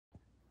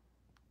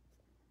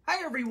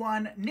Hi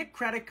everyone, Nick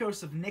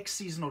Kratikos of Nick's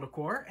Seasonal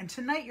Decor, and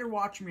tonight you're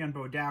watching me on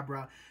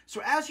Bowdabra. So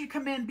as you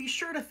come in, be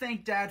sure to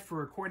thank Dad for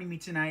recording me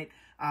tonight.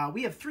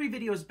 We have 3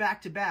 videos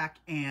back to back,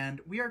 and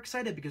we are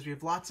excited because we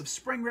have lots of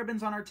spring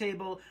ribbons on our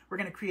table. We're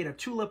going to create a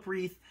tulip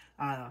wreath.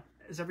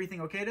 Is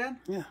everything okay, Dad?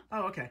 Yeah.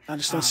 Oh, okay. I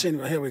just don't see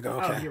anyone. Here we go.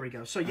 Okay. Oh, here we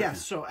go. So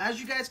yes, so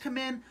as you guys come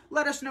in,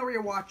 let us know where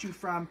you're watching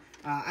from.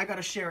 I got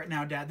to share it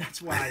now, Dad,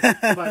 that's why.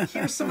 But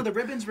here's some of the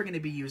ribbons we're going to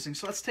be using.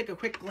 So let's take a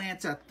quick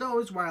glance at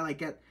those while I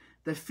get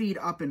the feed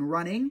up and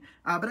running.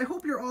 But I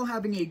hope you're all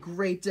having a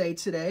great day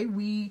today.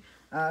 We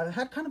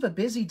had kind of a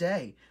busy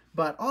day.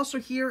 But also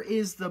here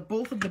is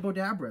both of the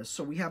Bowdabras.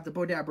 So we have the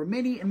Bowdabra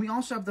Mini, and we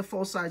also have the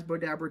full-size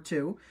Bowdabra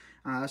 2.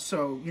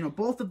 So, you know,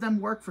 both of them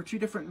work for 2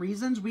 different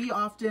reasons. We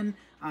often,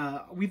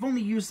 we've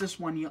only used this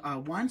one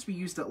once. We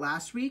used it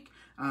last week,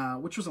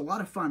 which was a lot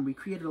of fun. We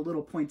created a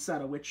little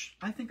poinsettia, which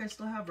I think I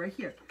still have right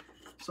here.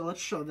 So let's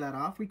show that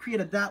off. We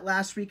created that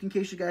last week in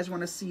case you guys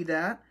want to see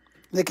that.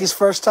 Nikki's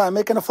first time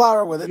making a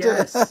flower with it,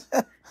 yes.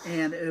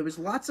 And it was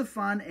lots of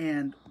fun,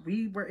 and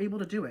we were able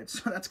to do it.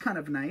 So that's kind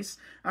of nice.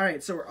 All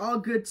right, so we're all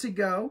good to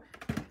go.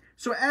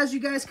 So as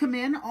you guys come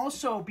in,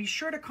 also be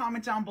sure to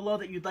comment down below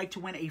that you'd like to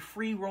win a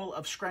free roll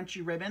of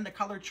scrunchy ribbon. The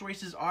color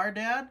choices are,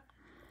 Dad?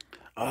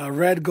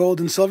 Red, gold,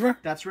 and silver.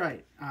 That's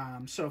right.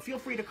 So feel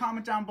free to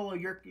comment down below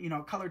your,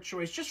 color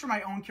choice. Just for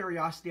my own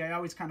curiosity, I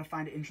always kind of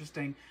find it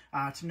interesting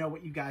to know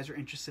what you guys are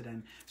interested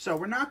in. So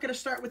we're not going to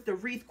start with the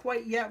wreath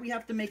quite yet. We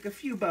have to make a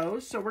few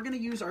bows. So we're going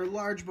to use our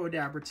large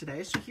Bowdabra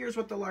today. So here's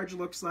what the large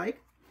looks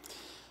like.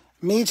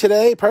 Me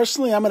today,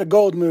 personally, I'm in a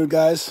gold mood,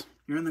 guys.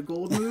 You're in the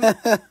gold mood?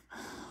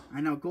 I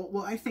know gold.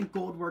 Well, I think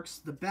gold works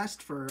the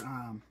best for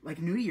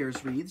like New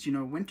Year's wreaths,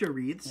 winter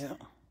wreaths. Yeah.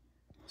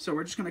 So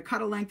we're just going to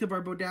cut a length of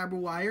our Bowdabra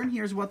wire, and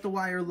here's what the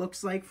wire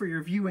looks like for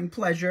your viewing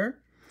pleasure.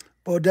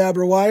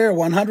 Bowdabra wire,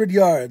 100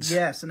 yards.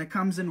 Yes, and it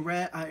comes in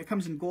red. It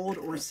comes in gold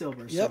or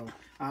silver. Yep.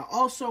 So,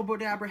 also,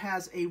 Bowdabra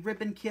has a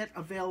ribbon kit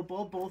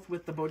available, both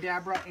with the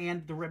Bowdabra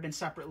and the ribbon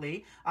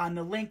separately. On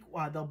the link,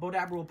 the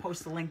Bowdabra will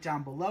post the link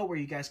down below where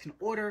you guys can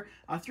order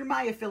through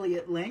my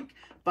affiliate link.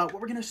 But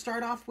what we're going to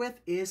start off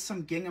with is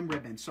some gingham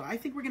ribbon. So I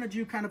think we're going to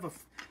do kind of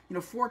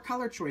a 4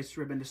 color choice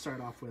ribbon to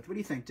start off with. What do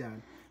you think, Dad?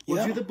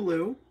 We'll do the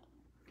blue.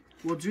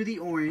 We'll do the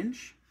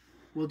orange,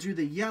 we'll do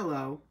the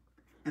yellow,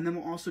 and then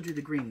we'll also do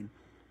the green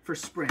for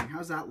spring.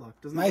 How's that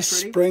look? Doesn't that look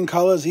pretty? Nice spring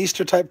colors,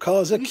 Easter type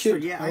colors. They're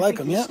cute. Yeah, I like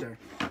them, Easter.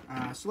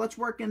 So let's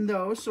work in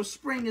those. So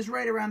spring is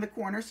right around the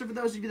corner. So for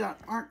those of you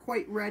that aren't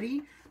quite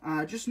ready,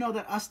 just know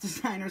that us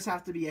designers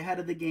have to be ahead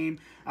of the game.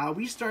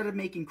 We started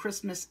making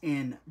Christmas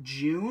in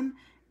June,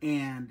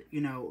 and,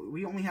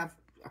 we only have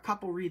a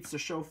couple wreaths to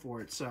show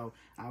for it. So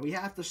we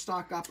have to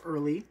stock up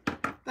early.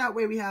 That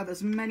way we have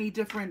as many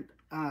different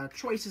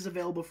choices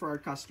available for our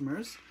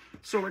customers.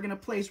 So we're going to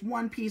place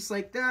one piece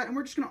like that, and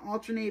we're just going to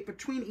alternate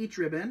between each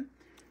ribbon.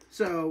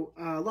 So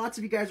lots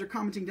of you guys are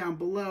commenting down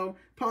below.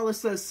 Paula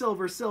says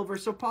silver, silver.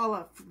 So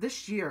Paula,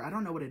 this year, I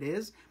don't know what it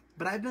is,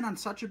 but I've been on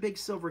such a big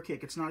silver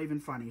kick, it's not even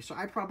funny. So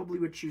I probably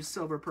would choose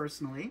silver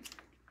personally.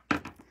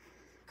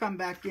 Come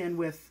back in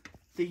with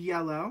the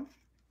yellow.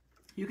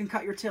 You can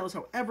cut your tails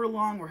however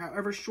long or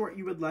however short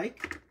you would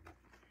like.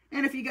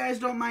 And if you guys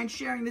don't mind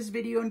sharing this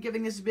video and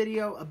giving this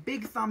video a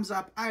big thumbs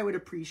up, I would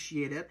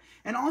appreciate it.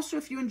 And also,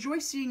 if you enjoy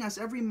seeing us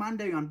every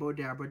Monday on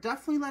Bowdabra,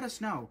 definitely let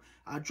us know.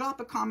 Drop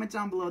a comment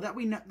down below. That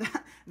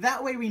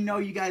way we know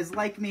you guys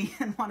like me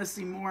and want to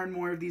see more and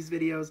more of these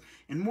videos.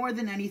 And more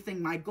than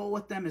anything, my goal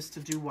with them is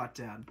to do what,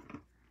 Dad?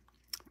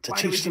 To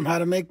teach them how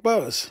to make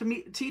bows.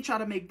 To teach how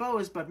to make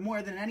bows, but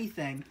more than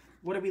anything,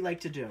 what do we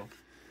like to do?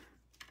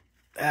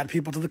 Add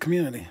people to the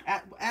community.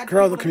 Add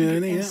Grow the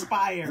community.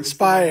 Inspire.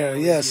 Inspire,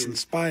 yes,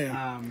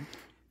 inspire.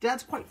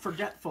 Dad's quite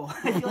forgetful.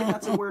 I feel like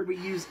that's a word we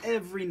use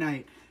every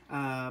night.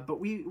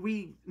 But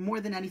we more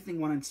than anything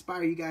want to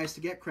inspire you guys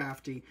to get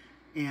crafty.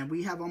 And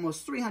we have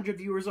almost 300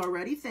 viewers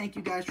already. Thank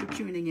you guys for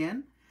tuning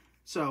in.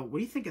 So what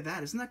do you think of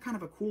that? Isn't that kind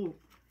of a cool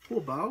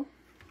bow?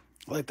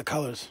 I like the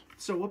colors.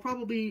 So we'll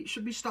probably,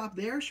 should we stop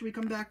there? Should we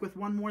come back with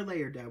one more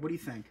layer, Dad? What do you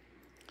think?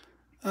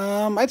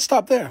 I'd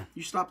stop there.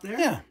 You stop there?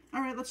 Yeah. All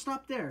right, let's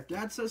stop there.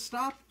 Dad says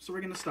stop, so we're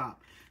going to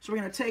stop. So we're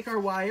going to take our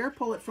wire,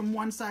 pull it from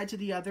one side to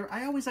the other.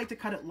 I always like to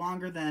cut it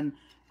longer than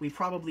we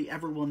probably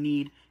ever will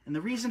need. And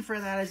the reason for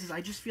that is I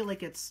just feel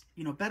like it's,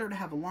 better to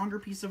have a longer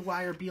piece of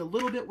wire, be a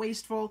little bit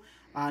wasteful,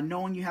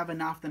 knowing you have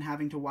enough than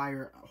having to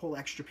wire a whole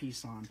extra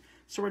piece on.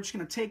 So we're just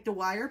going to take the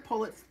wire,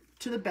 pull it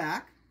to the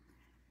back,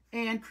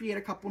 and create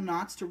a couple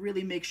knots to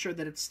really make sure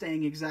that it's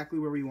staying exactly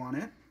where we want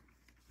it.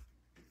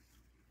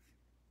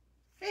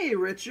 Hey,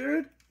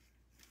 Richard.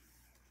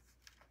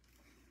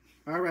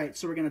 All right,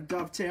 so we're going to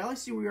dovetail. I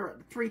see we are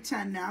at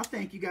 310 now.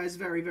 Thank you guys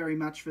very, very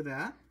much for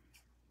that.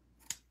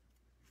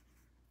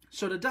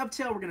 So to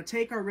dovetail, we're going to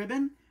take our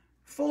ribbon,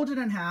 fold it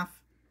in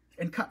half,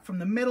 and cut from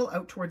the middle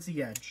out towards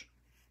the edge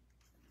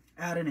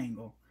at an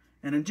angle.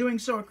 And in doing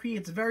so, it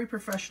creates very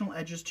professional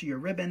edges to your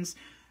ribbons.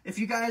 If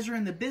you guys are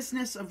in the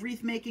business of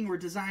wreath making or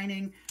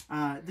designing,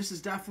 this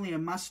is definitely a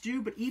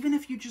must-do. But even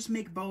if you just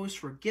make bows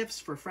for gifts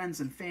for friends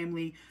and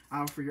family,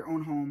 for your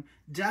own home,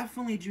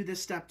 definitely do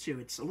this step too.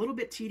 It's a little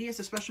bit tedious,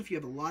 especially if you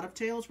have a lot of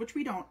tails, which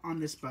we don't on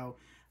this bow.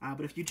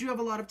 But if you do have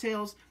a lot of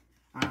tails,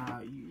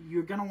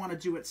 you're going to want to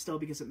do it still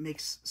because it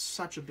makes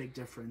such a big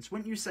difference.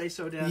 Wouldn't you say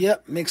so, Dad?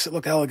 Yep, makes it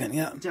look elegant,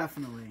 yeah.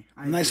 Definitely.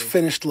 Nice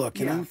finished look,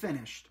 you know?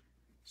 Finished.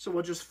 So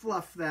we'll just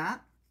fluff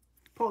that.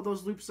 Pull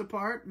those loops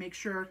apart, make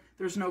sure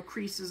there's no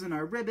creases in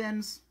our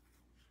ribbons.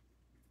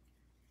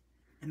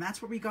 And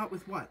that's what we got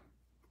with what?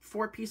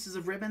 4 pieces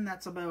of ribbon,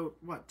 that's about,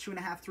 what,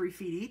 2.5, 3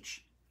 feet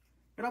each?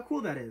 Look how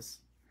cool that is.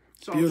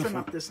 So I'll trim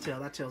up this tail.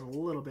 That tail's a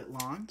little bit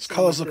long. These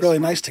colors look really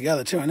nice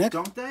together too, Nick.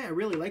 Don't they? I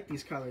really like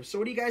these colors. So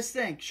what do you guys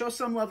think? Show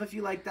some love if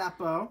you like that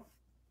bow.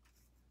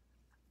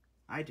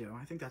 I do.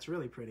 I think that's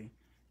really pretty.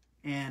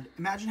 And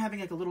imagine having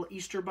like a little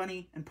Easter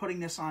bunny and putting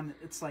this on,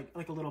 it's like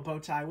a little bow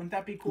tie. Wouldn't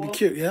that be cool? Be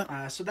cute,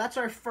 yeah. So that's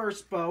our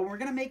first bow. We're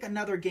going to make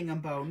another gingham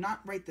bow, not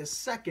right this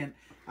second,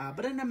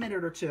 but in a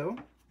minute or two.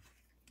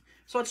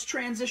 So let's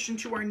transition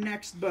to our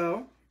next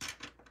bow.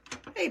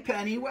 Hey,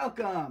 Penny,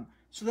 welcome.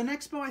 So the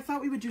next bow, I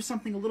thought we would do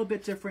something a little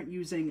bit different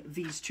using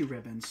these 2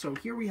 ribbons. So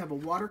here we have a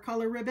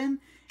watercolor ribbon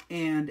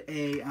and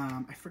a,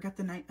 I forgot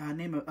the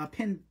name of, a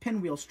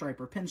pinwheel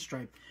stripe or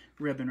pinstripe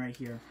ribbon right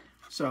here.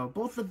 So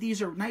both of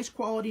these are nice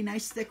quality,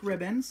 nice thick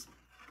ribbons.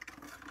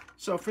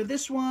 So for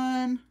this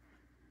one,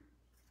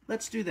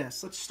 let's do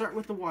this. Let's start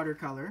with the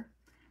watercolor.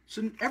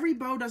 So every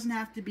bow doesn't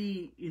have to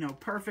be, you know,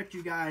 perfect,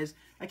 you guys.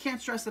 I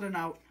can't stress it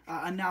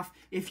enough.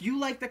 If you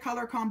like the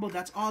color combo,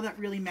 that's all that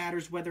really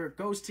matters, whether it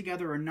goes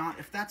together or not.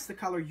 If that's the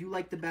color you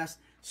like the best,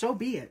 so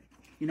be it.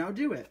 You know,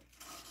 do it.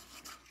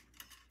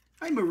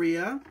 Hi,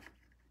 Maria.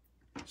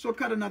 So we'll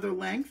cut another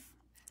length.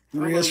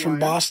 Maria's from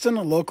Boston,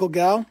 a local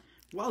gal.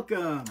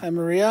 Welcome. Hi,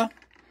 Maria.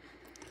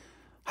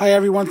 Hi,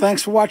 everyone.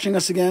 Thanks for watching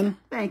us again.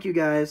 Thank you,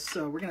 guys.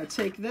 So we're going to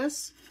take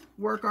this,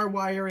 work our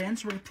wire in.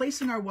 So we're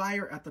placing our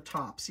wire at the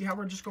top. See how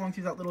we're just going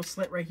through that little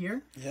slit right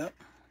here? Yep.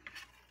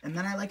 And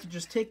then I like to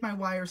just take my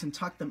wires and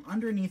tuck them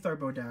underneath our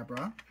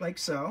Bowdabra, like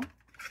so.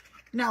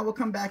 Now we'll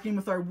come back in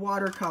with our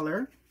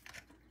watercolor.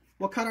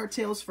 We'll cut our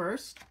tails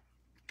first.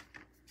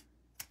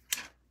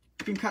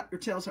 You can cut your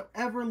tails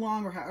however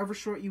long or however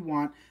short you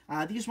want.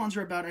 These ones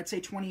are about, I'd say,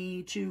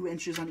 22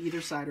 inches on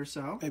either side or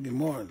so. Maybe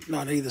more.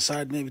 Not either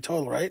side, maybe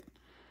total, right?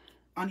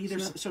 On either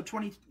side. So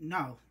 20,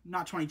 no,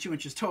 not 22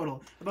 inches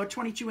total. About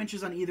 22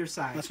 inches on either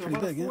side. That's so pretty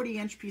about big, a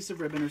 40-inch piece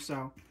of ribbon or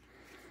so.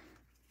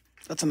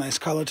 That's a nice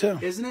color, too.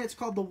 Isn't it? It's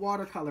called the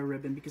watercolor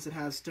ribbon because it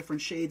has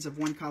different shades of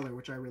one color,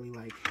 which I really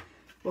like.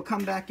 We'll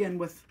come back in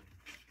with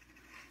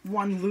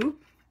 1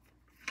 loop.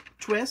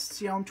 Twist.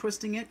 See how I'm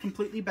twisting it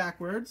completely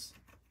backwards.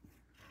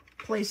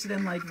 Place it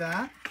in like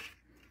that.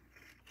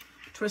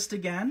 Twist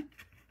again.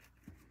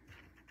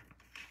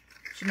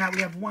 So now we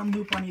have 1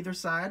 loop on either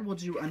side. We'll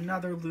do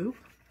another loop.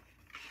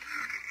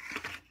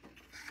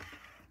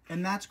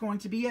 And that's going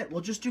to be it.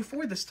 We'll just do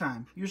 4 this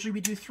time. Usually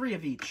we do 3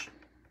 of each.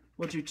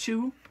 We'll do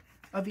 2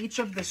 of each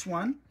of this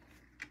one.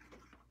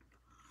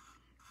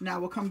 Now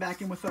we'll come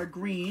back in with our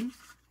green.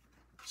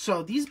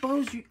 So these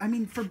bows,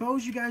 for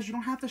bows, you guys, you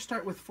don't have to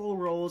start with full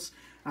rolls.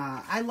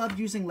 I love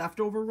using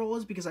leftover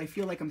rolls because I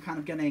feel like I'm kind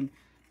of getting,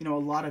 you know, a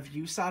lot of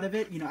use out of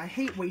it. You know, I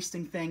hate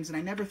wasting things, and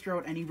I never throw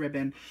out any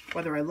ribbon,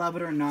 whether I love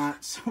it or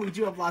not. So we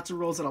do have lots of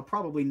rolls that I'll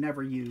probably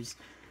never use.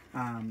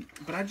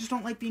 But I just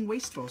don't like being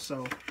wasteful,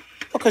 so...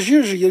 Because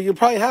usually you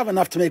probably have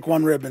enough to make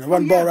 1 ribbon,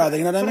 one bow rather,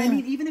 you know what I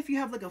mean? Even if you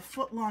have like a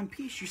foot-long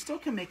piece, you still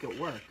can make it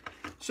work.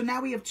 So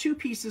now we have 2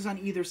 pieces on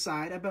either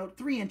side, about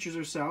 3 inches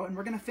or so, and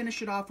we're going to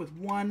finish it off with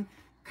 1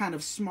 kind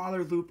of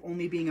smaller loop,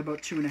 only being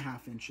about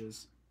 2.5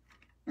 inches.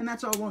 And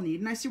that's all we'll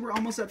need. And I see we're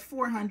almost at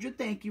 400.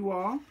 Thank you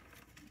all.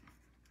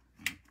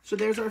 So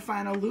there's our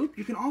final loop.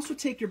 You can also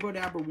take your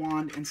Bowdabra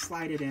wand and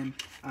slide it in.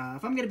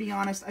 If I'm going to be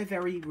honest, I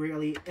very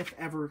rarely, if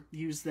ever,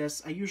 use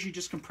this. I usually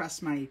just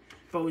compress my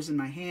bows in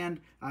my hand,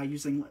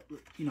 using,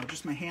 you know,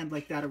 just my hand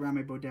like that around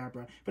my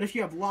Bowdabra. But if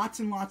you have lots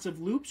and lots of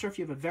loops, or if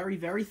you have a very,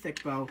 very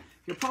thick bow,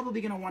 you're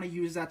probably going to want to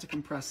use that to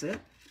compress it.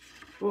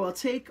 We'll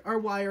take our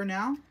wire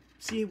now.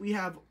 See, we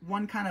have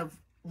 1 kind of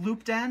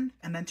looped end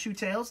and then 2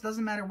 tails.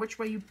 Doesn't matter which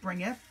way you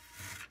bring it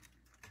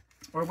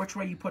or which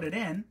way you put it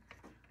in.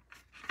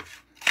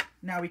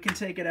 Now we can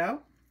take it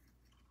out.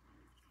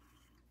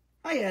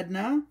 Hi,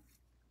 Edna.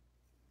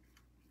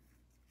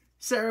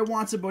 Sarah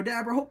wants a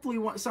Bowdabra. Hopefully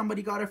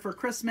somebody got it for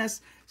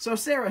Christmas. So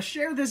Sarah,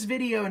 share this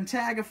video and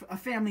tag a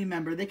family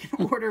member. They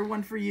can order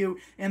one for you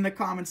in the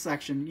comments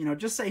section. You know,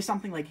 just say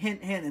something like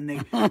hint, hint, and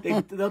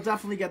they'll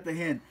definitely get the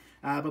hint.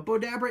 But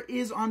Bowdabra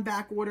is on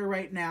back order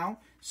right now.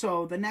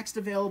 So the next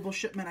available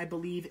shipment, I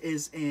believe,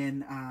 is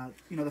in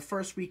you know, the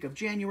first week of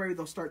January.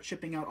 They'll start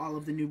shipping out all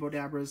of the new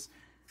Bowdabras.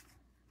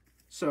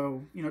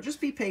 So, you know, just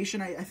be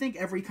patient. I think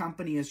every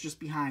company is just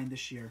behind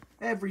this year.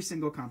 Every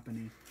single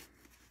company.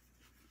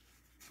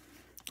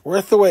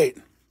 Worth the wait.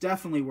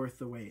 Definitely worth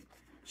the wait.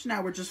 So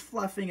now we're just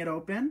fluffing it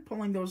open,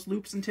 pulling those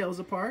loops and tails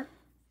apart.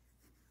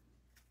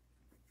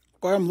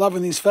 Boy, I'm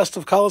loving these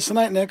festive colors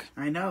tonight, Nick.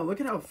 I know. Look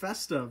at how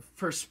festive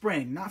for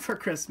spring, not for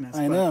Christmas.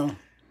 I know.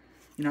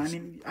 You know, I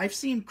mean, I've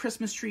seen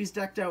Christmas trees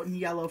decked out in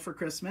yellow for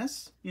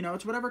Christmas. You know,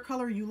 it's whatever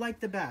color you like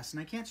the best.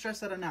 And I can't stress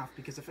that enough,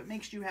 because if it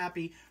makes you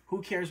happy,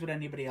 who cares what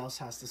anybody else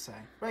has to say?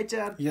 Right,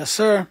 Dad? Yes,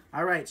 sir.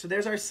 All right, so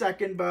there's our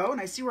second bow, and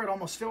I see we're at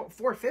almost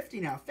 450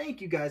 now. Thank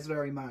you guys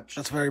very much.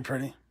 That's very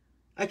pretty.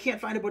 I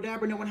can't find a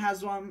Bowdabra. No one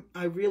has one.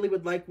 I really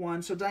would like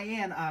one. So,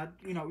 Diane,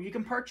 you know, you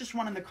can purchase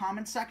one in the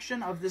comments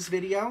section of this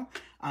video.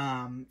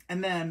 And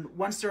then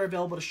once they're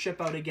available to ship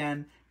out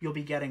again, you'll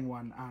be getting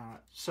one.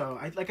 So,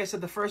 like I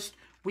said, the first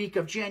week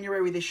of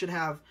January, they should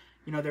have,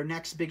 you know, their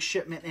next big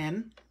shipment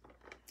in.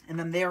 And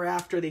then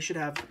thereafter, they should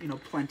have, you know,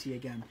 plenty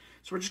again.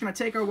 So, we're just going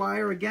to take our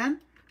wire again,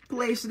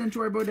 place it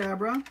into our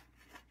Bowdabra.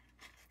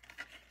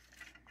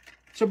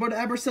 So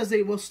Bowdabra says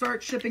they will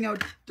start shipping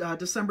out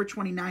December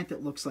 29th,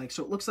 it looks like.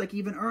 So it looks like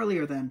even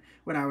earlier than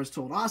what I was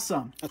told.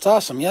 Awesome. That's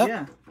awesome, yep.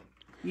 Yeah,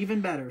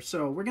 even better.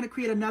 So we're going to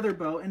create another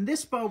bow. And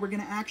this bow we're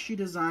going to actually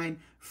design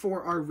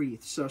for our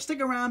wreath. So stick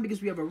around,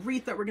 because we have a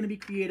wreath that we're going to be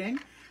creating.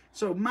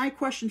 So my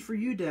question for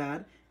you,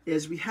 Dad,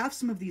 is we have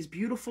some of these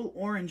beautiful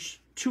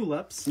orange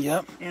tulips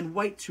and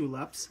white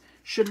tulips.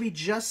 Should we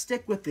just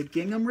stick with the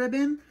gingham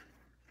ribbon?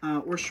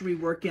 Or should we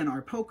work in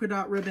our polka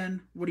dot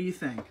ribbon? What do you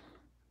think?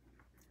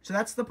 So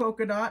that's the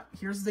polka dot.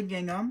 Here's the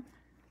gingham.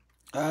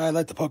 I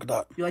like the polka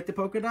dot. You like the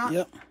polka dot?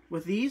 Yep.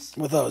 With these?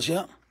 With those,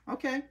 yeah.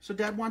 Okay, so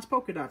Dad wants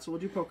polka dot, so we'll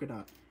do polka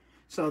dot.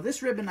 So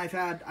this ribbon I've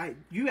had,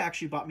 you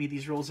actually bought me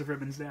these rolls of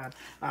ribbons, Dad.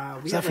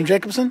 Is that from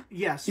Jacobson?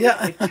 Yes. Yeah.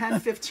 Like 10,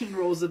 15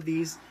 rolls of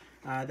these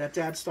that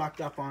Dad stocked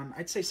up on,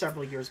 I'd say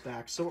several years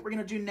back. So what we're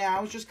going to do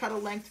now is just cut a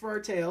length for our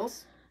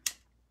tails.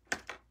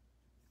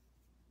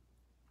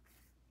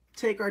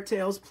 Take our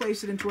tails,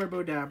 place it into our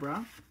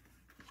Bowdabra,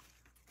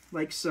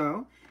 like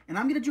so. And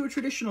I'm going to do a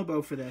traditional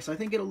bow for this. I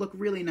think it'll look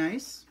really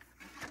nice.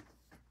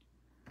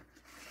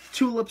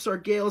 Tulips are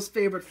Gail's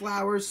favorite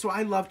flowers, so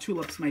I love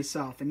tulips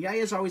myself. And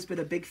Yaya's always been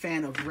a big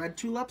fan of red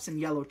tulips and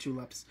yellow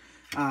tulips.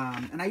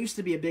 And I used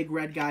to be a big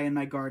red guy in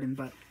my garden,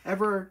 but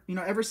ever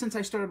since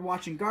I started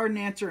watching Garden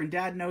Answer, and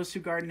Dad knows who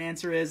Garden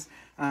Answer is,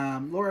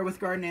 Laura with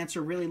Garden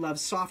Answer really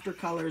loves softer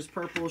colors,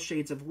 purple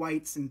shades of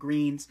whites and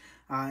greens,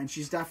 and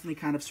she's definitely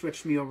kind of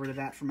switched me over to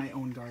that for my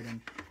own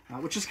garden,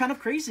 which is kind of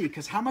crazy,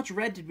 because how much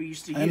red did we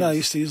used to use? I know, I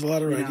used to use a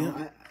lot of red,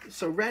 yeah.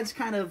 So red's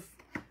kind of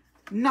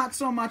not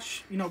so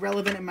much,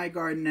 relevant in my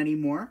garden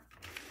anymore.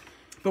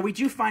 But we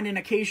do find an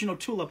occasional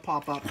tulip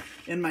pop up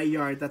in my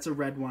yard that's a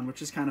red one,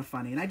 which is kind of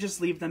funny. And I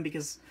just leave them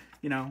because,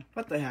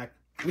 what the heck.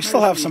 We still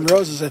have some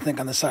roses, I think,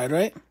 on the side,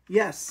 right?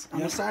 Yes. On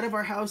the side of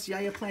our house,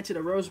 Yaya planted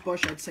a rose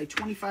bush, I'd say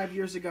 25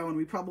 years ago, and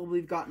we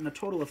probably have gotten a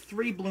total of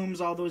 3 blooms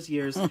all those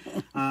years.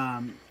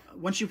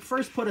 Once you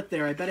first put it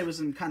there, I bet it was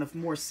in kind of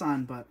more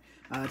sun, but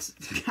it's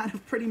kind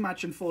of pretty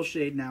much in full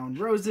shade now. And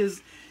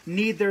roses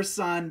need their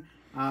sun,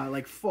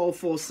 like full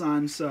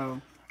sun,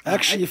 so...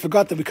 Actually, you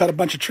forgot that we cut a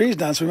bunch of trees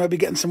down, so we might be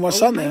getting some more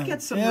sun there. We might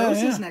get some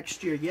roses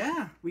next year,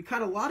 yeah. We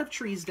cut a lot of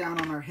trees down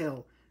on our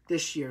hill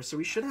this year, so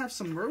we should have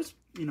some rose,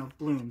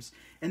 blooms.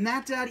 And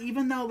that, Dad,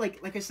 even though,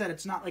 like I said,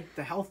 it's not like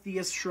the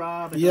healthiest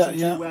shrub, it doesn't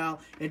do well,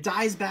 it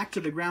dies back to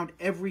the ground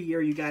every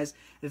year, you guys.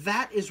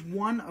 That is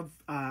one of,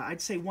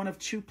 I'd say one of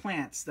 2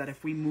 plants that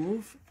if we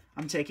move,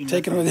 I'm taking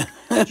with me.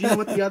 Do you know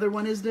what the other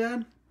one is,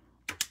 Dad?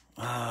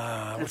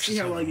 Let's see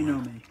how well you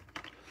know me.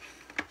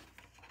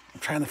 I'm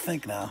trying to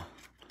think now.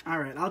 All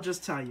right, I'll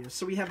just tell you.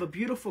 So we have a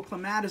beautiful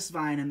clematis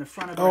vine in the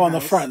front of our house. Oh, on the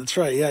front. That's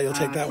right. Yeah, you'll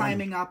take that one.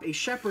 Climbing up a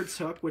shepherd's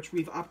hook, which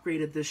we've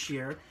upgraded this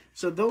year.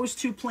 So those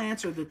 2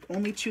 plants are the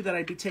only 2 that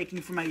I'd be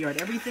taking from my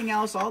yard. Everything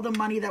else, all the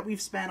money that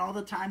we've spent, all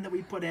the time that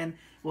we put in,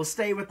 will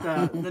stay with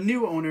the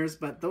new owners,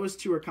 but those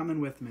 2 are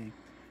coming with me.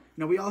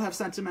 We all have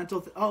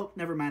sentimental... oh,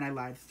 never mind, I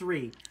lied.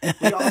 3.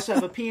 We also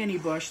have a peony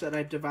bush that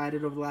I've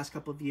divided over the last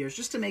couple of years,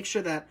 just to make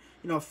sure that,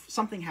 if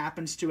something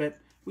happens to it,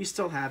 we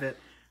still have it.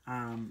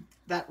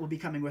 That will be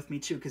coming with me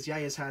too, because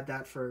Yaya's had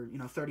that for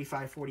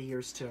 35, 40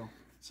 years too,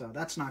 so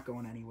that's not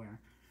going anywhere.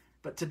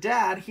 But to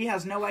Dad, he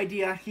has no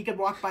idea. He could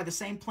walk by the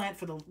same plant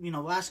for the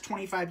last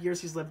 25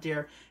 years he's lived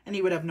here, and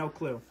he would have no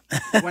clue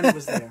when it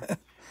was there.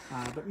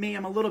 But me,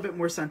 I'm a little bit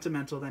more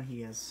sentimental than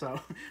he is.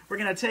 So we're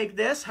gonna take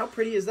this. How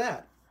pretty is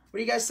that? What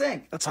do you guys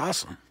think? That's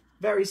awesome.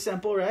 Very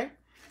simple, right?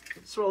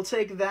 So we'll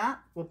take that.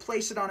 We'll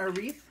place it on our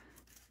wreath.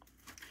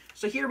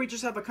 So here we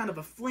just have a kind of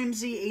a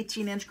flimsy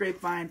 18-inch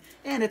grapevine,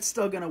 and it's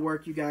still going to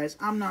work, you guys.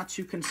 I'm not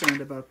too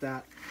concerned about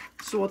that.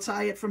 So we'll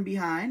tie it from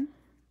behind.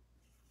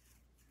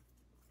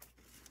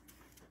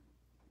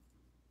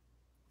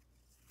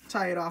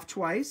 Tie it off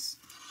twice.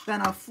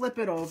 Then I'll flip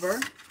it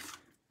over.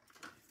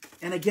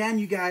 And again,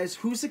 you guys,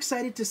 who's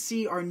excited to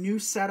see our new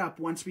setup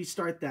once we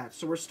start that?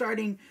 So we're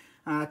starting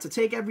to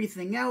take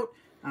everything out,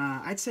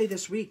 I'd say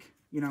this week.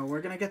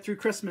 We're going to get through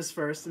Christmas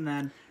first, and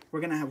then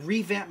we're going to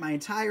revamp my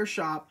entire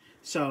shop.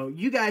 So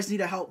you guys need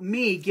to help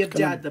me give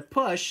Dad the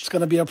push. It's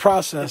going to be a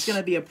process. It's going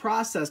to be a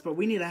process, but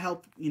we need to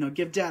help,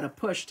 give Dad a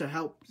push to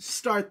help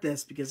start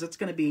this, because it's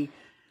going to be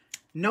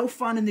no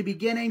fun in the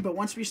beginning, but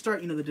once we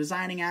start, the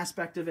designing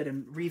aspect of it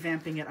and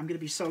revamping it, I'm going to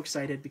be so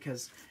excited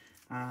because,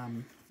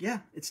 yeah,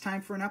 it's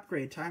time for an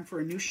upgrade. Time for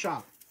a new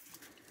shop.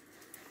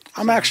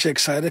 I'm actually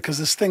excited because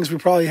there's things we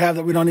probably have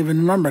that we don't even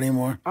remember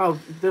anymore. Oh,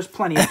 there's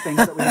plenty of things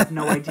that we have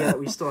no idea that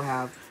we still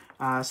have.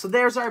 So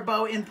there's our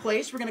bow in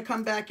place. We're going to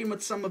come back in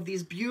with some of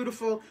these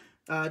beautiful...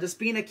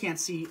 Despina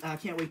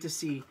can't wait to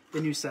see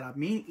the new setup.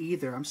 Me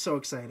either. I'm so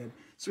excited.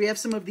 So we have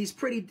some of these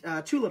pretty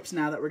tulips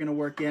now that we're going to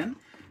work in.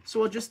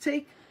 So we'll just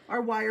take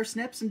our wire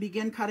snips and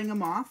begin cutting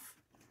them off.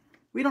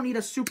 We don't need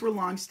a super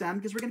long stem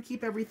because we're going to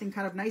keep everything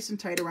kind of nice and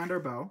tight around our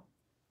bow.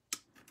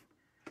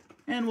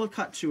 And we'll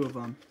cut 2 of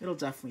them. It'll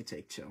definitely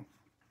take 2.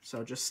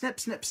 So just snip,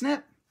 snip,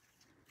 snip.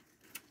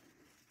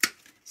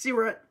 See,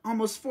 we're at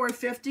almost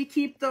 450.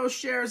 Keep those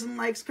shares and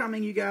likes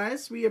coming, you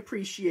guys. We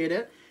appreciate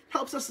it.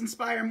 Helps us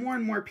inspire more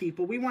and more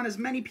people. We want as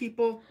many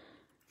people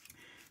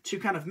to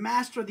kind of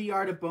master the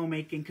art of bow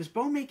making, because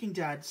bow making,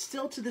 Dad,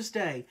 still to this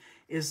day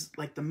is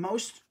like the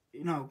most,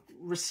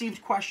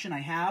 received question I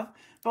have.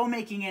 Bow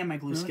making and my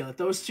glue skillet.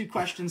 Those 2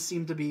 questions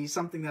seem to be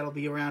something that'll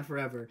be around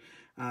forever.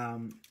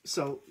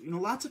 So,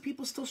 lots of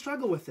people still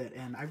struggle with it,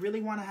 and I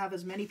really want to have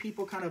as many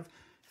people kind of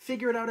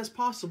figure it out as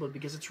possible,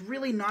 because it's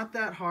really not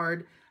that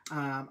hard.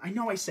 I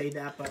know I say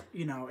that, but,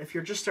 if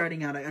you're just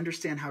starting out, I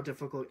understand how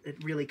difficult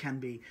it really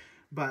can be.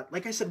 But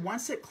like I said,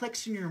 once it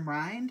clicks in your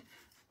mind,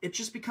 it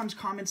just becomes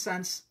common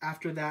sense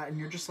after that. And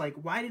you're just like,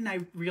 why didn't I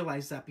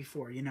realize that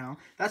before?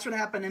 That's what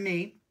happened to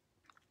me.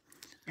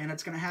 And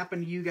it's going to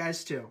happen to you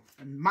guys too.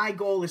 And my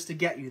goal is to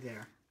get you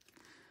there.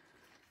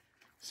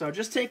 So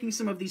just taking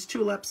some of these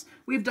tulips.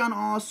 We've done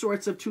all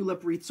sorts of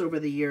tulip wreaths over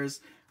the years.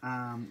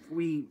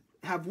 We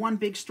have 1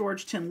 big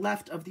storage tin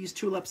left of these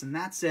tulips, and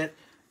that's it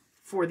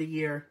for the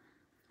year.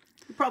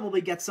 We'll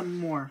probably get some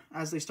more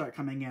as they start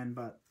coming in,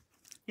 but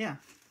yeah.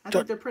 I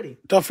think they're pretty.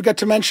 Don't forget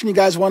to mention you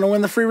guys want to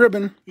win the free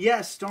ribbon.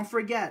 Yes, don't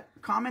forget.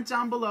 Comment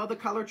down below. The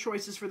color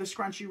choices for the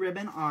scrunchy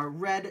ribbon are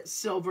red,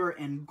 silver,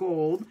 and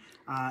gold.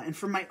 And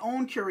for my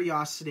own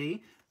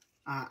curiosity,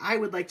 I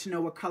would like to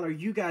know what color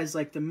you guys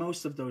like the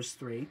most of those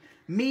 3.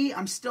 Me,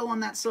 I'm still on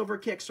that silver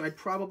kick, so I'd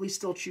probably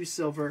still choose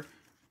silver.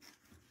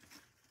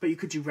 But you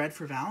could do red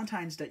for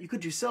Valentine's Day. You could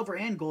do silver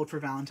and gold for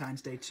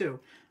Valentine's Day, too.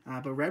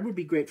 But red would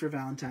be great for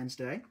Valentine's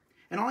Day.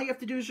 And all you have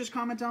to do is just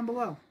comment down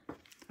below.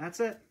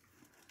 That's it.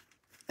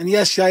 And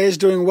yes, Shai is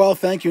doing well,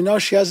 thank you. No,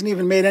 she hasn't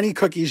even made any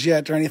cookies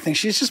yet or anything.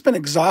 She's just been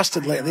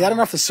exhausted lately. I don't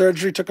know if the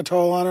surgery took a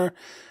toll on her,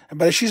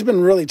 but she's been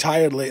really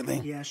tired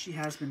lately. Yeah, she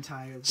has been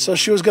tired. So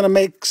she was going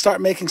to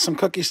start making some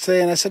cookies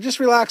today, and I said,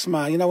 just relax,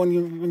 Ma. When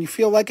you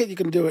feel like it, you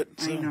can do it.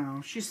 So. I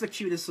know. She's the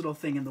cutest little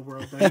thing in the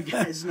world, though. You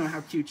guys know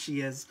how cute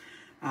she is.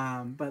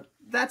 But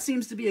that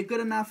seems to be a good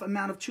enough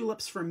amount of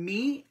tulips for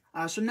me.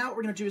 So now what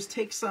we're going to do is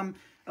take some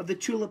of the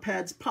tulip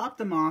heads, pop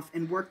them off,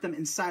 and work them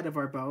inside of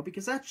our bow,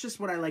 because that's just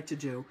what I like to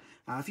do.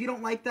 If you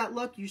don't like that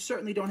look, you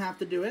certainly don't have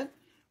to do it,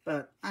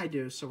 but I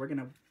do, so we're going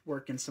to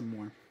work in some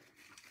more.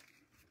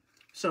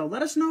 So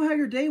let us know how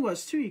your day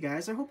was, too, you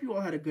guys. I hope you all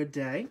had a good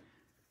day.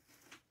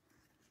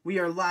 We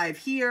are live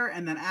here,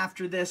 and then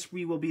after this,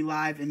 we will be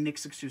live in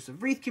Nick's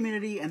exclusive wreath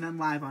community, and then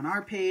live on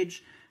our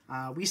page.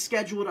 We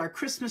scheduled our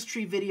Christmas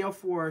tree video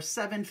for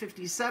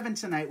 7:57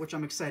 tonight, which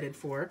I'm excited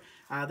for.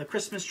 The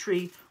Christmas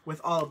tree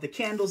with all of the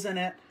candles in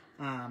it,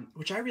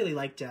 which I really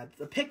like, Dad.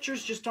 The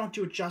pictures just don't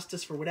do it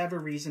justice for whatever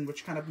reason,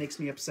 which kind of makes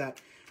me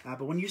upset.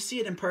 But when you see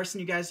it in person,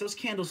 you guys, those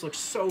candles look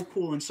so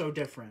cool and so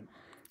different.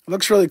 It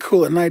looks really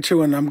cool at night, too,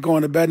 when I'm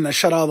going to bed and I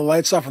shut all the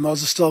lights off and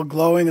those are still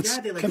glowing. It's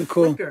kind of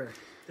cool.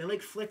 They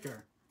like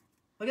flicker.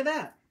 Look at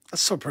that.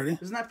 That's so pretty.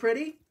 Isn't that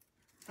pretty?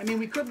 I mean,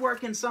 we could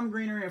work in some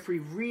greenery if we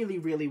really,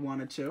 really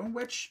wanted to,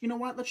 which, you know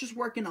what, let's just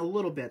work in a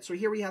little bit. So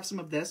here we have some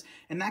of this,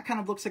 and that kind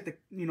of looks like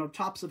the,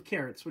 tops of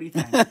carrots. What do you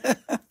think?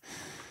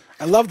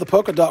 I love the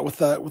polka dot with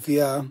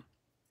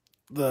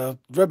the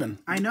ribbon.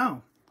 I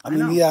know. I mean,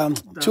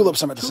 the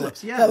tulips, I meant to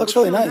say. Yeah, it looks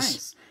really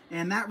nice.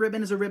 And that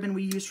ribbon is a ribbon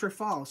we use for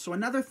fall. So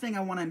another thing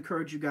I want to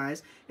encourage you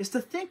guys is to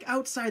think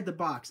outside the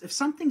box. If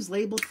something's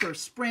labeled for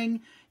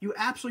spring, you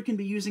absolutely can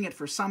be using it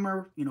for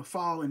summer,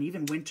 fall, and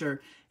even winter.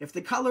 If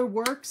the color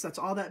works, that's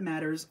all that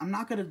matters. I'm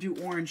not going to do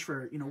orange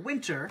for,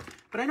 winter,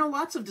 but I know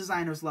lots of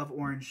designers love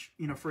orange,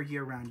 for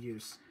year-round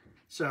use.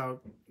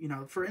 So,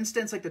 for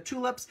instance, like the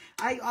tulips,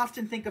 I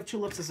often think of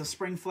tulips as a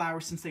spring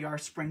flower since they are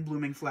spring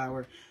blooming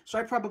flower. So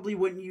I probably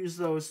wouldn't use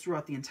those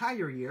throughout the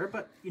entire year,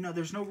 but,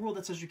 there's no rule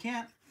that says you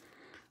can't.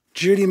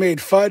 Judy made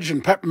fudge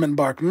and peppermint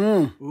bark.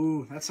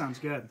 Ooh, that sounds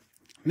good.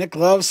 Nick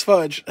loves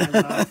fudge. I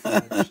love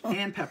fudge.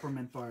 And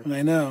peppermint bark.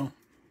 I know.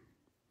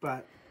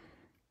 But,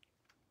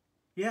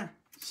 yeah.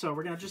 So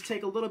we're going to just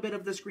take a little bit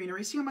of this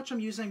greenery. See how much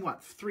I'm using?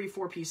 What?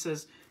 3-4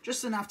 pieces.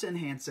 Just enough to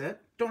enhance it.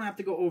 Don't have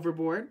to go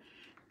overboard.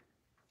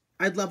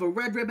 I'd love a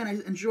red ribbon. I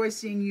enjoy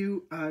seeing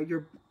you,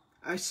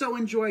 I so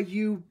enjoy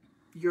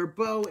your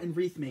bow and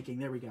wreath making.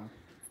 There we go.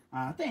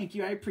 Thank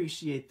you. I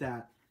appreciate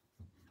that.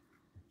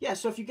 Yeah,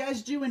 so if you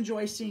guys do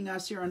enjoy seeing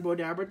us here on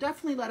Bowdabra,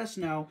 definitely let us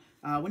know.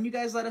 When you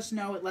guys let us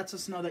know, it lets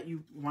us know that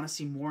you want to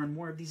see more and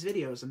more of these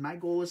videos. And my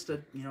goal is to,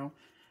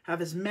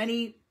 have as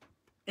many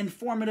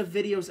informative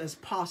videos as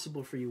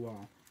possible for you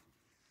all.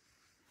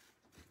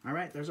 All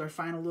right, there's our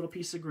final little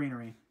piece of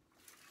greenery.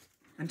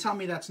 And tell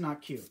me that's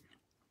not cute.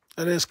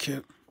 It is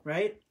cute.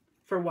 Right?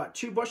 For what?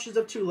 2 bushes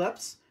of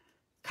tulips,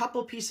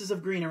 couple pieces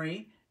of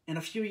greenery, and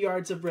a few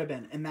yards of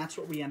ribbon. And that's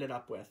what we ended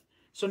up with.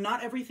 So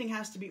not everything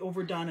has to be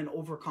overdone and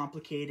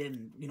overcomplicated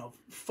and, you know,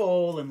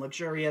 full and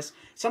luxurious.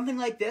 Something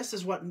like this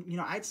is what, you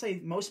know, I'd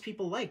say most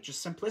people like.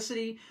 Just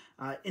simplicity,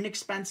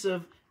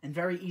 inexpensive, and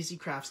very easy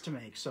crafts to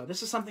make. So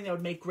this is something that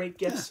would make great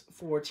gifts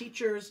for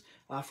teachers,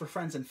 for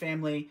friends and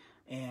family.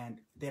 And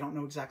they don't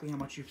know exactly how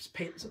much you've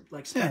paid,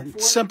 like spent for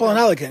it. Simple and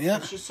elegant, yeah.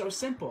 It's just so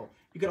simple.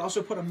 You could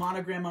also put a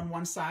monogram on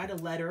one side, a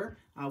letter,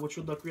 which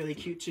would look really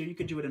cute too. You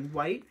could do it in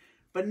white.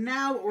 But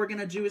now what we're going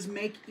to do is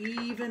make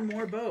even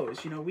more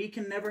bows. You know, we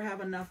can never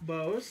have enough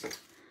bows.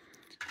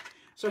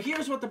 So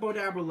here's what the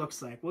Bowdabra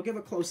looks like. We'll give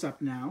a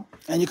close-up now.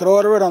 And you can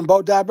order it on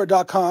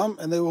Bowdabra.com,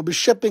 and they will be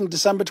shipping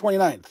December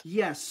 29th.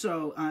 Yes,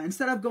 so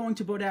instead of going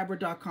to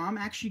Bowdabra.com,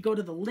 actually go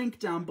to the link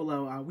down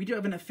below. We do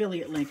have an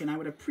affiliate link, and I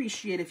would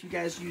appreciate if you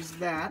guys use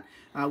that,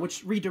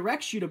 which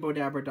redirects you to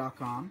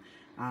Bowdabra.com.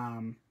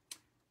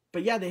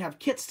 But yeah, they have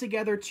kits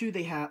together too.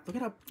 They have, look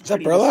at how Is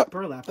that burlap?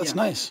 Burlap, That's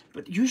nice.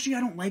 But usually I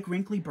don't like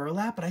wrinkly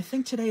burlap, but I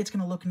think today it's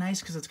going to look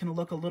nice because it's going to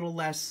look a little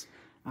less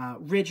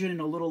rigid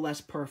and a little less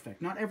perfect.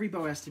 Not every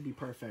bow has to be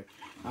perfect.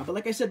 But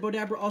like I said,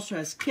 Bowdabra also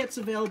has kits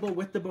available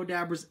with the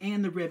Bowdabras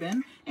and the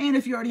ribbon. And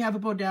if you already have a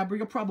Bowdabra,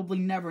 you'll probably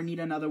never need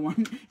another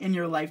one in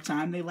your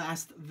lifetime. They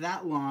last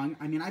that long.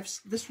 I mean,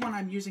 this one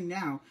I'm using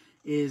now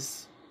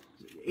is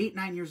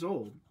 8-9 years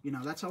old. You know,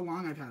 that's how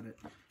long I've had it.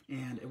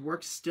 And it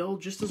works still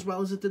just as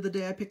well as it did the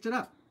day I picked it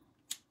up.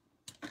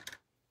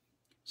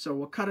 So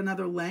we'll cut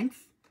another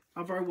length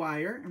of our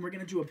wire, and we're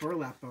going to do a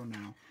burlap bow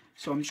now.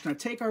 So I'm just going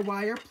to take our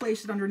wire,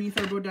 place it underneath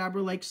our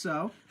Bowdabra like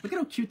so. Look at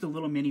how cute the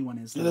little mini one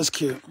is. It is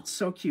cute. It's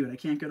so cute. I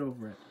can't get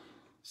over it.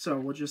 So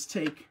we'll just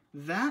take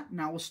that.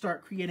 Now we'll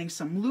start creating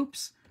some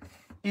loops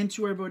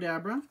into our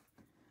Bowdabra.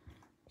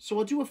 So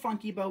we'll do a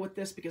funky bow with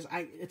this because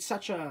it's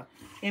such a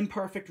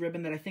imperfect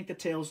ribbon that I think the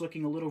tail's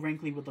looking a little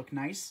wrinkly would look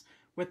nice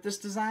with this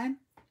design.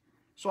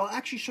 So I'll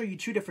actually show you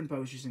 2 different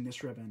bows using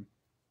this ribbon.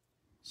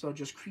 So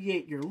just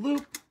create your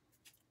loop,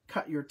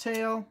 cut your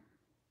tail,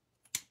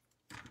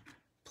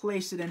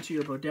 place it into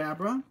your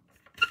Bowdabra.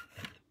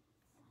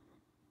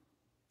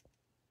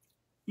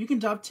 You can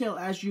dovetail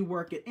as you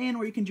work it in,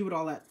 or you can do it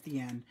all at the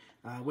end,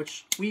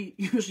 which we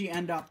usually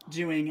end up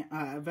doing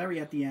very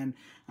at the end.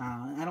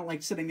 I don't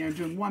like sitting there and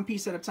doing one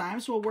piece at a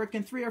time, so we'll work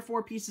in 3 or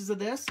 4 pieces of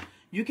this.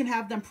 You can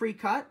have them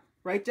pre-cut,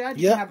 right,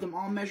 Dad? You can have them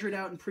all measured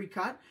out and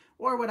pre-cut.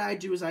 Or what I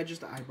do is I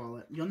just eyeball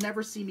it. You'll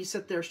never see me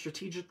sit there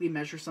strategically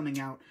measure something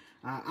out.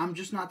 I'm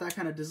just not that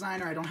kind of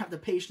designer. I don't have the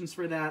patience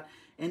for that.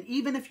 And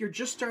even if you're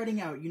just starting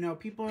out, you know,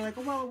 people are like,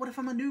 oh, well, what if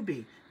I'm a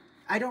newbie?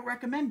 I don't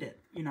recommend it,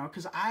 you know,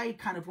 because I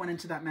kind of went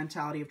into that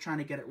mentality of trying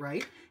to get it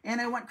right,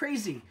 and I went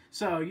crazy.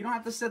 So you don't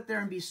have to sit there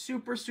and be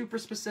super, super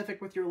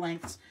specific with your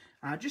lengths.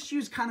 Just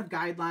use kind of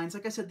guidelines.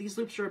 Like I said, these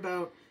loops are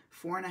about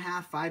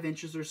 4.5, 5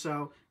 inches or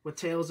so, with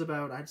tails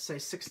about, I'd say,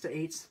 6 to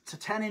 8 to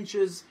 10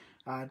 inches.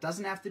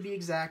 Doesn't have to be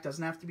exact,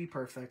 doesn't have to be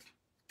perfect.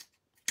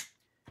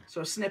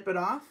 So snip it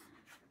off,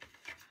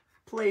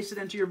 place it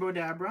into your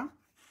Bowdabra.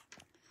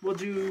 We'll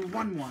do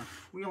 1 more.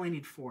 We only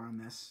need 4 on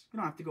this. You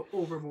don't have to go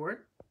overboard.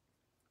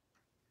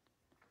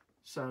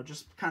 So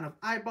just kind of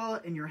eyeball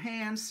it in your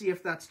hand, see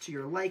if that's to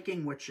your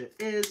liking, which it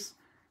is.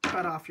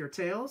 Cut off your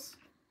tails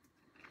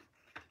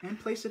and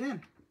place it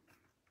in.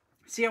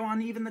 See how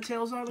uneven the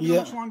tails are? Look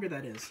how much longer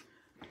that is.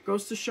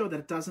 Goes to show that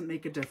it doesn't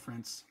make a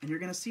difference. And you're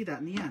going to see that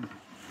in the end.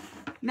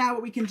 Now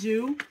what we can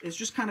do is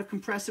just kind of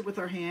compress it with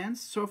our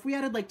hands. So if we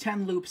added like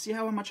 10 loops, see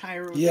how much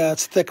higher it would be? Yeah,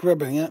 it's thick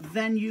ribbon, yeah.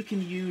 Then you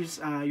can use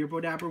your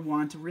Bowdabra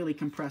wand to really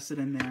compress it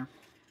in there.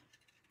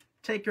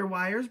 Take your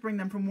wires, bring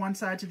them from one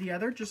side to the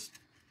other. Just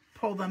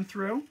pull them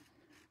through.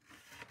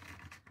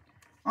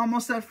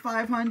 Almost at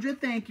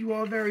 500. Thank you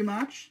all very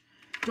much.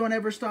 Don't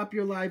ever stop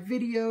your live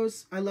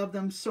videos. I love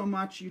them so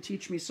much. You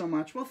teach me so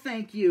much. Well,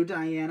 thank you,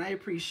 Diane. I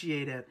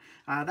appreciate it.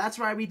 That's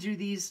why we do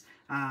these.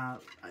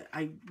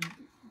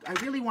 I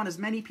really want as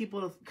many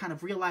people to kind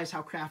of realize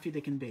how crafty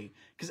they can be.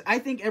 Because I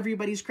think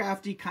everybody's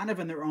crafty kind of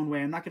in their own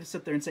way. I'm not going to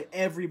sit there and say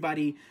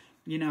everybody,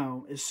 you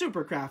know, is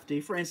super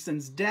crafty. For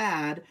instance,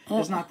 Dad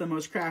is not the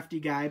most crafty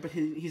guy, but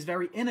he's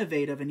very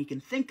innovative and he can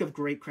think of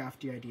great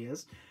crafty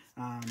ideas.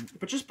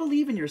 But just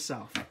believe in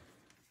yourself.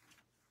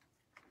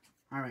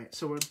 All right,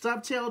 so we'll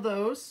dovetail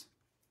those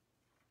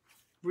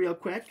real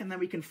quick, and then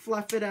we can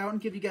fluff it out and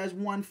give you guys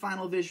one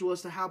final visual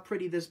as to how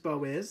pretty this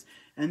bow is.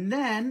 And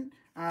then,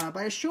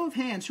 by a show of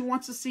hands, who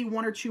wants to see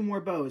 1 or 2 more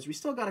bows? We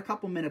still got a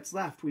couple minutes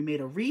left. We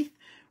made a wreath.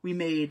 We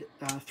made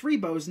 3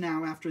 bows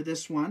now after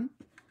this one.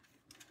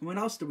 And what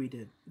else did we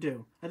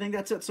do? I think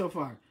that's it so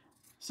far.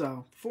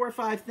 So 4 or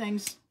 5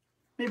 things.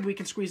 Maybe we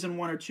can squeeze in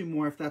 1 or 2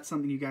 more if that's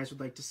something you guys would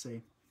like to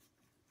see.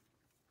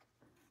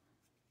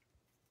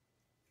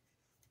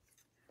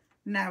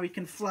 Now we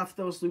can fluff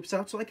those loops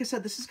out. So like I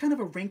said, this is kind of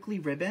a wrinkly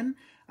ribbon,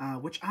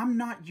 which I'm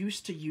not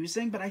used to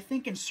using, but I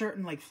think in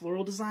certain like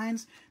floral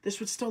designs, this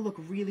would still look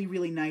really,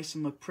 really nice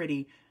and look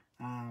pretty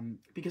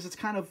because it's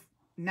kind of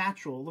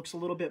natural. It looks a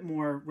little bit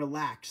more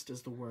relaxed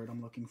is the word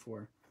I'm looking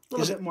for. a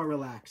little bit more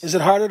relaxed. Is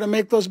it harder to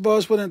make those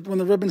bows when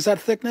the ribbon's that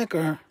thick, Nick?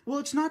 Or? Well,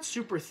 it's not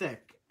super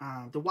thick.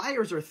 The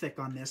wires are thick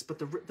on this, but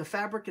the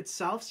fabric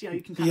itself, see how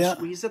you can kind of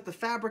squeeze it? The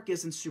fabric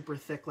isn't super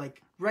thick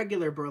like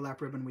regular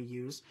burlap ribbon we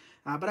use.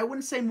 But I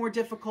wouldn't say more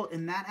difficult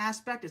in that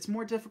aspect. It's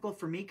more difficult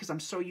for me because I'm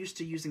so used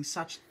to using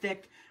such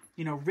thick,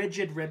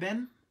 rigid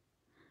ribbon.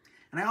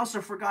 And I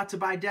also forgot to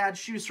buy Dad's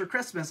shoes for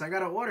Christmas. I got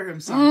to order him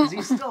some because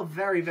he's still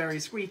very, very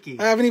squeaky.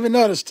 I haven't even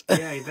noticed.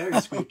 Yeah, he's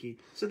very squeaky.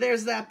 So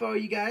there's that bow,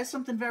 you guys.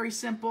 Something very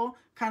simple,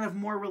 kind of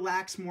more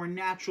relaxed, more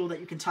natural that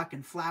you can tuck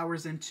in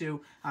flowers into.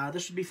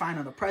 This should be fine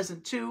on a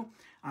present too.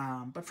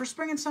 But for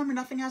spring and summer,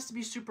 nothing has to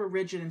be super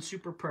rigid and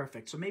super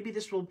perfect. So maybe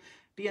this will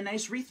be a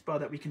nice wreath bow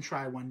that we can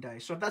try one day.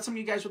 So if that's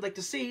something you guys would like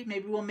to see,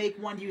 maybe we'll make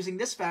one using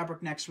this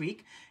fabric next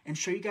week and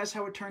show you guys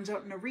how it turns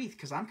out in a wreath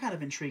because I'm kind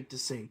of intrigued to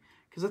see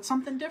because it's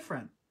something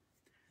different.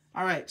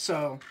 All right,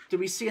 so do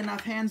we see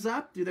enough hands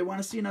up? Do they want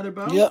to see another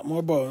bow? Yeah,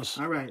 more bows.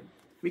 All right,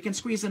 we can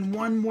squeeze in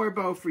one more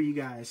bow for you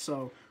guys.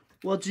 So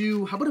we'll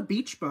do, how about a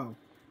beach bow?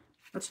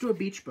 Let's do a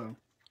beach bow.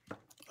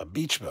 A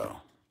beach bow.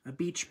 A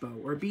beach bow,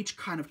 or a beach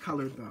kind of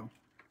colored bow.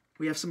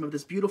 We have some of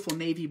this beautiful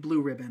navy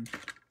blue ribbon.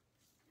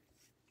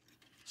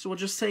 So we'll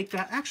just take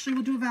that. Actually,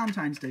 we'll do a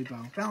Valentine's Day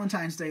bow.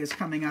 Valentine's Day is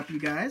coming up, you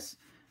guys.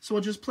 So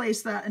we'll just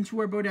place that into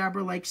our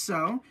Bowdabra like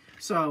so.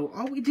 So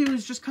all we do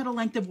is just cut a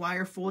length of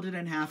wire, fold it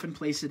in half, and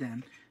place it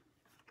in.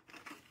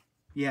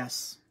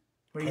 Yes.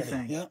 What do you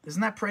think? Yep.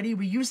 Isn't that pretty?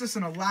 We used this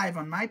in a live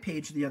on my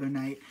page the other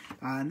night.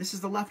 And this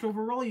is the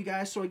leftover roll, you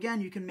guys. So again,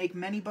 you can make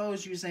many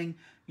bows using,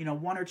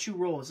 1 or 2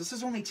 rolls. This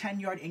is only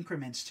 10-yard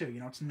increments too.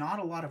 It's not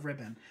a lot of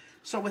ribbon.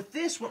 So with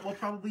this, what we'll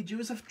probably do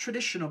is a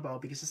traditional bow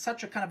because it's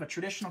such a kind of a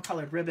traditional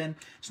colored ribbon.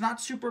 It's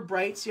not super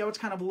bright. See how it's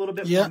kind of a little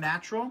bit more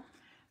natural?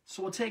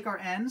 So we'll take our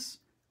ends,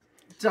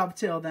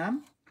 dovetail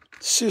them.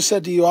 Sue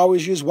said, do you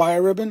always use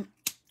wire ribbon?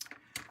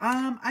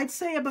 I'd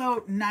say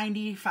about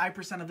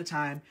 95% of the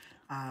time.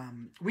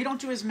 We don't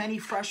do as many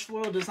fresh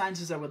floral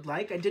designs as I would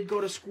like. I did go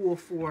to school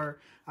for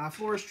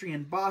floristry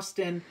in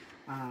Boston,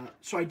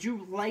 so I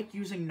do like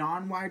using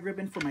non-wired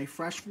ribbon for my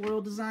fresh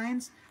floral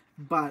designs,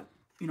 but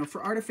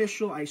for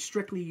artificial, I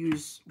strictly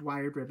use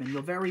wired ribbon.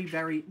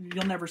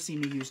 You'll never see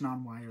me use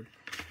non-wired.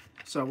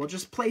 So we'll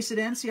just place it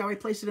in. See how I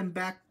place it in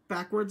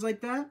backwards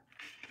like that?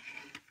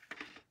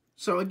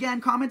 So again,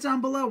 comment down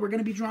below. We're going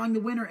to be drawing the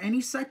winner any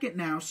second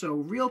now. So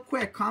real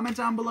quick, comment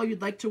down below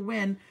you'd like to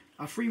win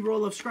a free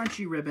roll of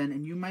scrunchy ribbon,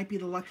 and you might be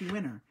the lucky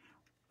winner.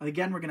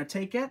 Again, we're going to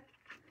take it,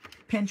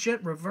 pinch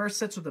it,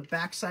 reverse it so the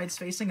back side's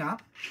facing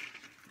up.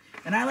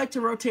 And I like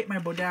to rotate my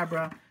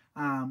Bowdabra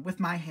with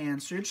my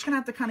hands. So you're just going to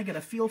have to kind of get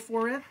a feel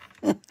for it.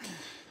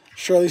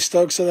 Shirley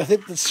Stokes said, I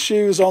think the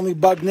shoes only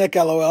bug Nick,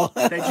 LOL.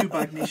 They do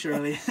bug me,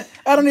 Shirley.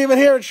 I don't even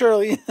hear it,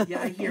 Shirley.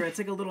 Yeah, I hear it. It's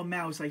like a little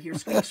mouse. I hear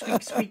squeak,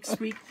 squeak, squeak,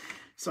 squeak.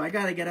 So I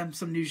got to get him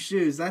some new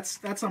shoes.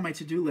 That's on my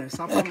to-do list.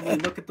 I'll probably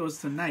look at those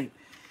tonight.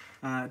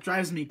 It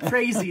drives me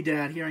crazy,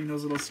 Dad, hearing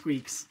those little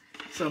squeaks.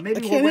 So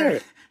maybe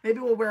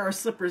we'll wear our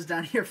slippers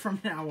down here from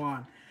now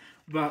on.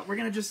 But we're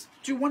going to just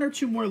do 1 or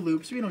 2 more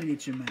loops. We don't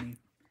need too many.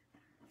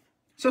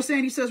 So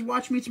Sandy says,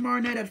 watch me tomorrow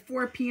night at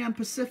 4 p.m.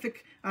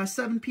 Pacific,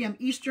 7 p.m.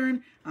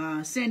 Eastern.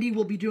 Sandy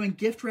will be doing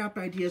gift wrap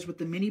ideas with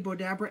the mini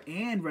Bowdabra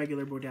and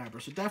regular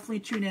Bowdabra. So definitely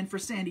tune in for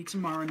Sandy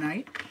tomorrow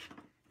night.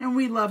 And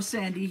we love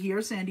Sandy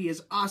here. Sandy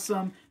is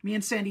awesome. Me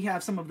and Sandy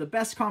have some of the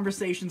best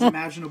conversations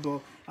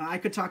imaginable. I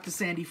could talk to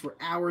Sandy for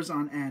hours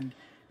on end.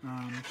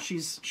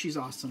 She's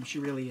awesome. She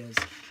really is.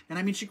 And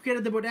I mean, she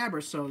created the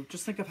Bowdabra, so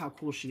just think of how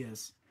cool she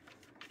is.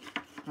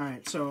 All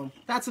right, so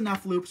that's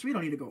enough loops. We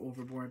don't need to go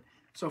overboard.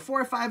 So 4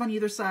 or 5 on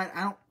either side.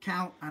 I don't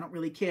count. I don't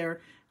really care.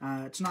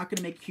 It's not going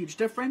to make a huge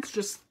difference.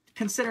 Just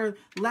consider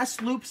less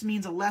loops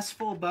means a less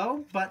full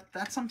bow, but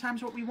that's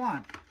sometimes what we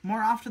want.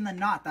 More often than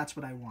not, that's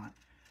what I want.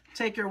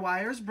 Take your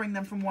wires, bring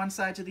them from one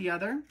side to the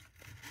other.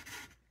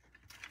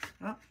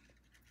 Oh.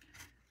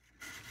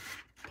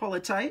 Pull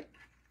it tight.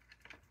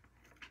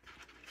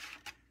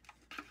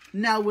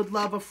 Nell would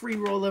love a free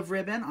roll of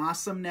ribbon.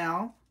 Awesome,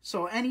 Nell.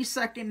 So any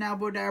second now,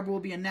 Bowdabra will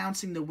be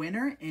announcing the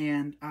winner.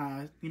 And,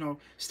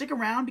 stick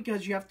around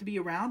because you have to be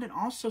around. And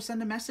also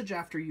send a message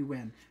after you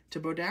win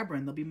to Bowdabra.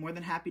 And they'll be more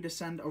than happy to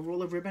send a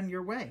roll of ribbon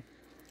your way.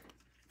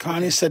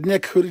 Connie said,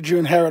 Nick, who did you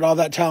inherit all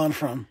that talent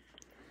from?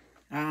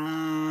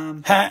 Nah,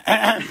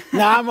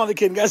 I'm only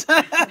kidding, guys.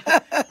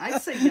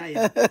 I'd say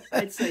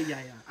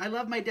Yaya. I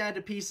love my dad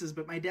to pieces,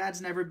 but my dad's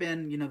never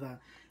been,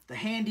 the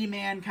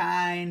handyman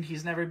kind.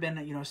 He's never been,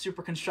 a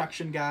super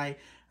construction guy.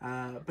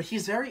 But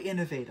he's very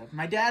innovative.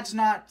 My dad's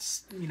not,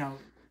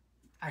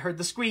 I heard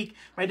the squeak.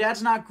 My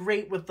dad's not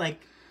great with,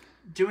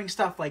 doing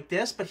stuff like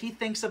this, but he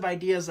thinks of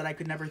ideas that I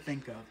could never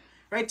think of.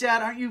 Right,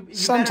 Dad? Aren't you?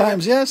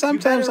 Sometimes, yeah.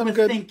 Sometimes I'm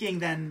good. Thinking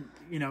than,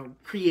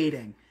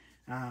 creating.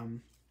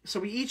 So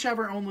we each have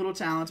our own little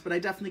talents, but I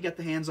definitely get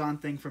the hands-on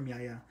thing from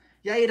Yaya.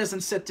 Yaya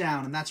doesn't sit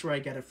down, and that's where I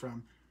get it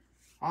from.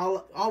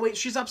 Always,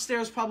 she's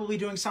upstairs probably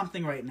doing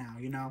something right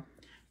now,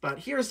 But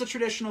here's the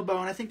traditional bow,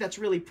 and I think that's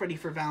really pretty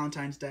for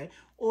Valentine's Day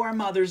or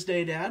Mother's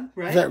Day, Dad,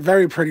 right?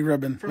 Very pretty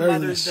ribbon. For very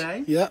Mother's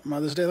nice. Day. Yeah,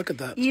 Mother's Day. Look at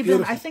that. It's Even,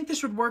 beautiful. I think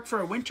this would work for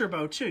a winter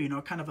bow, too. You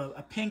know, kind of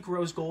a pink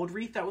rose gold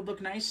wreath. That would look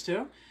nice,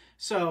 too.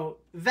 So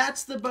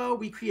that's the bow.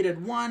 We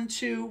created 1,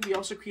 2. We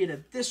also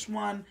created this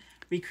one.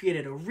 We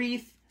created a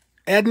wreath.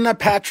 Edna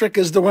Patrick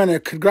is the winner.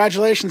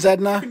 Congratulations,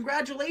 Edna.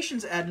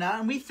 Congratulations, Edna.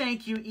 And we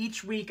thank you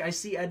each week. I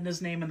see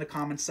Edna's name in the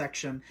comment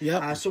section.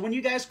 Yep. So when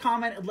you guys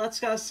comment, it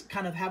lets us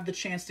kind of have the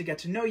chance to get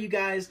to know you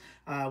guys.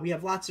 We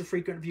have lots of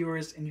frequent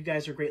viewers, and you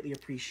guys are greatly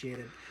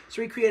appreciated.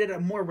 So we created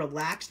a more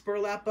relaxed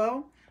burlap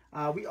bow.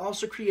 We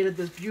also created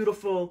this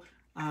beautiful...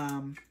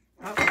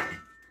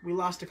 we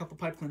lost a couple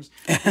pipe cleaners.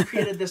 We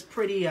created this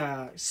pretty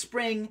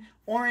spring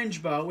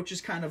orange bow, which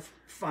is kind of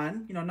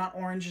fun. You know, not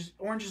orange.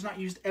 Orange is not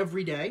used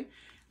every day.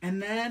 And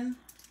then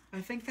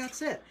I think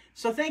that's it.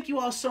 So thank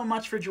you all so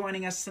much for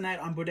joining us tonight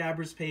on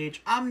Bowdabra's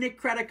page. I'm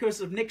Nick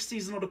Kretikos of Nick's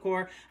Seasonal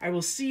Decor. I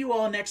will see you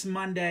all next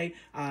Monday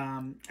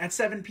at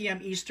 7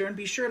 p.m. Eastern.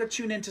 Be sure to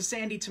tune in to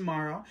Sandy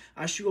tomorrow.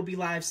 She will be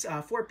live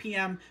 4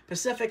 p.m.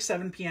 Pacific,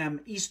 7 p.m.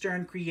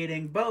 Eastern,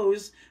 creating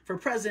bows for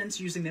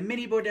presents using the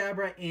mini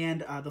Bowdabra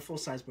and the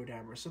full-size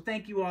Bowdabra. So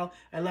thank you all.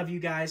 I love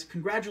you guys.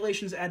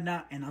 Congratulations,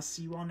 Edna, and I'll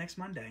see you all next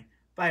Monday.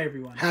 Bye,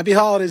 everyone. Happy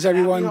holidays,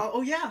 everyone.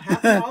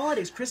 Happy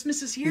holidays.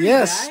 Christmas is here,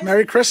 yes, guys.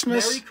 Merry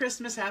Christmas. Merry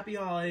Christmas. Happy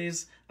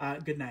holidays.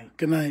 Good night.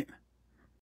 Good night.